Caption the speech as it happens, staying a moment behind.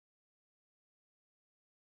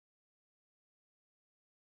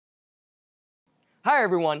Hi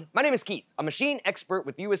everyone, my name is Keith, a machine expert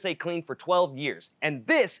with USACLEAN for 12 years, and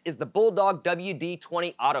this is the Bulldog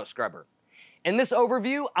WD20 Auto Scrubber. In this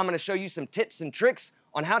overview, I'm going to show you some tips and tricks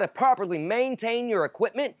on how to properly maintain your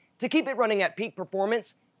equipment to keep it running at peak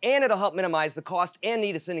performance, and it'll help minimize the cost and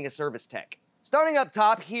need of sending a service tech. Starting up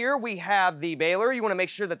top here, we have the baler. You want to make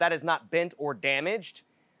sure that that is not bent or damaged.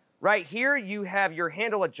 Right here, you have your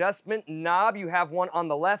handle adjustment knob. You have one on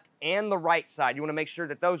the left and the right side. You want to make sure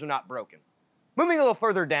that those are not broken. Moving a little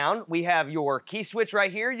further down, we have your key switch right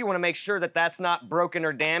here. You want to make sure that that's not broken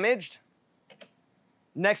or damaged.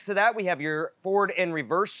 Next to that, we have your forward and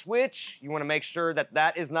reverse switch. You want to make sure that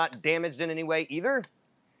that is not damaged in any way either.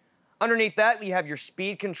 Underneath that, you have your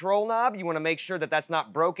speed control knob. You want to make sure that that's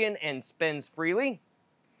not broken and spins freely.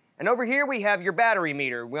 And over here, we have your battery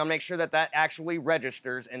meter. We want to make sure that that actually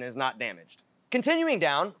registers and is not damaged. Continuing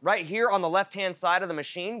down, right here on the left-hand side of the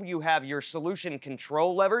machine, you have your solution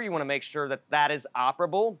control lever. You want to make sure that that is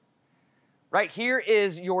operable. Right here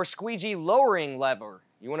is your squeegee lowering lever.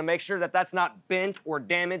 You want to make sure that that's not bent or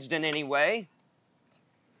damaged in any way.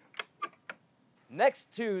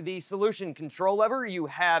 Next to the solution control lever, you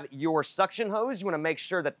have your suction hose. You want to make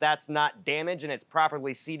sure that that's not damaged and it's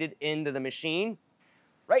properly seated into the machine.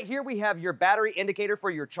 Right here we have your battery indicator for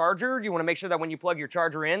your charger. You want to make sure that when you plug your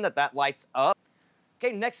charger in that lights up.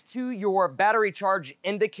 Okay, next to your battery charge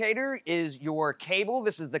indicator is your cable.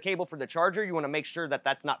 This is the cable for the charger. You want to make sure that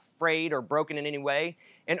that's not frayed or broken in any way.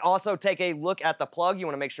 And also take a look at the plug. You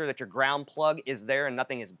want to make sure that your ground plug is there and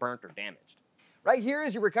nothing is burnt or damaged. Right here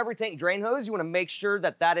is your recovery tank drain hose. You want to make sure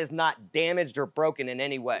that that is not damaged or broken in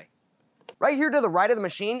any way. Right here to the right of the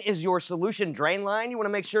machine is your solution drain line. You want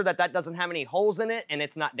to make sure that that doesn't have any holes in it and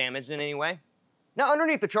it's not damaged in any way. Now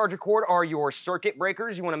underneath the charger cord are your circuit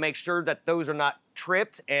breakers. You want to make sure that those are not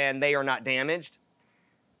tripped and they are not damaged.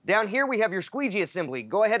 Down here we have your squeegee assembly.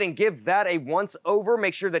 Go ahead and give that a once over.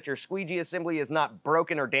 Make sure that your squeegee assembly is not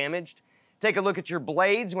broken or damaged. Take a look at your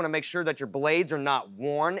blades. You want to make sure that your blades are not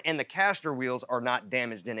worn and the caster wheels are not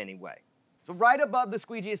damaged in any way. So right above the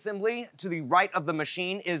squeegee assembly, to the right of the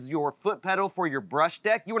machine, is your foot pedal for your brush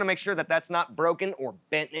deck. You want to make sure that that's not broken or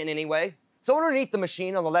bent in any way. So underneath the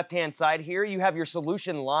machine on the left-hand side here, you have your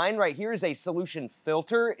solution line. Right here is a solution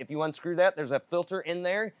filter. If you unscrew that, there's a filter in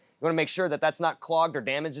there. You want to make sure that that's not clogged or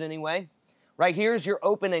damaged in any way. Right here is your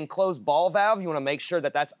open and closed ball valve. You want to make sure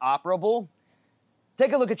that that's operable.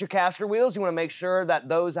 Take a look at your caster wheels. You want to make sure that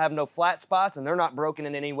those have no flat spots and they're not broken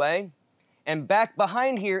in any way. And back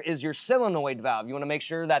behind here is your solenoid valve. You want to make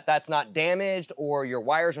sure that that's not damaged or your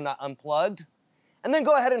wires are not unplugged. And then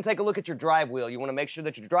go ahead and take a look at your drive wheel. You want to make sure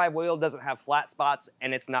that your drive wheel doesn't have flat spots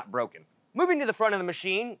and it's not broken. Moving to the front of the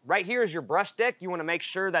machine, right here is your brush deck. You want to make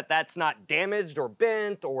sure that that's not damaged or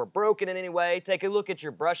bent or broken in any way. Take a look at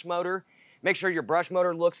your brush motor. Make sure your brush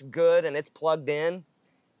motor looks good and it's plugged in.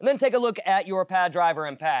 And then take a look at your pad driver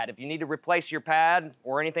and pad. If you need to replace your pad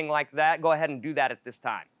or anything like that, go ahead and do that at this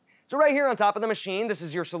time. So right here on top of the machine, this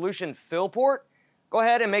is your solution fill port. Go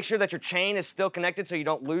ahead and make sure that your chain is still connected so you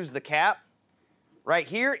don't lose the cap. Right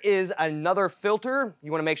here is another filter.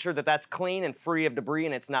 You want to make sure that that's clean and free of debris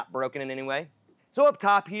and it's not broken in any way. So up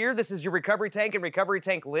top here, this is your recovery tank and recovery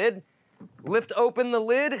tank lid. Lift open the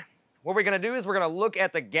lid. What we're going to do is we're going to look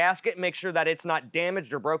at the gasket and make sure that it's not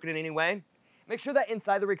damaged or broken in any way. Make sure that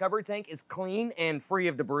inside the recovery tank is clean and free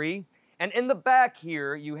of debris. And in the back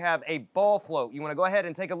here, you have a ball float. You want to go ahead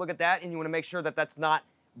and take a look at that and you want to make sure that that's not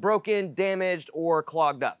broken, damaged, or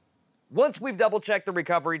clogged up. Once we've double-checked the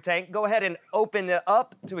recovery tank, go ahead and open it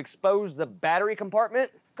up to expose the battery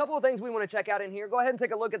compartment. A couple of things we want to check out in here. Go ahead and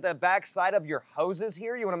take a look at the back side of your hoses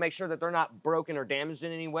here. You want to make sure that they're not broken or damaged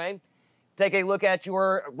in any way. Take a look at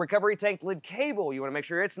your recovery tank lid cable. You want to make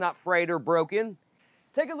sure it's not frayed or broken.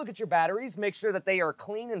 Take a look at your batteries. Make sure that they are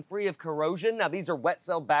clean and free of corrosion. Now, these are wet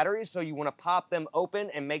cell batteries, so you want to pop them open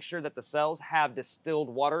and make sure that the cells have distilled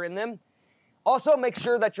water in them. Also, make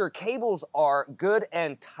sure that your cables are good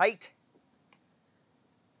and tight.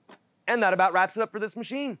 And that about wraps it up for this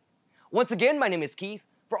machine. Once again, my name is Keith.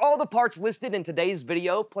 For all the parts listed in today's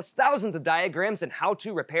video, plus thousands of diagrams and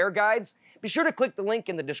how-to repair guides, be sure to click the link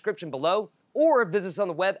in the description below or visit us on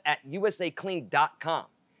the web at USACLEAN.com.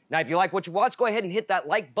 Now, if you like what you watch, go ahead and hit that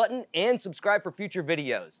like button and subscribe for future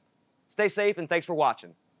videos. Stay safe and thanks for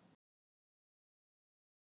watching.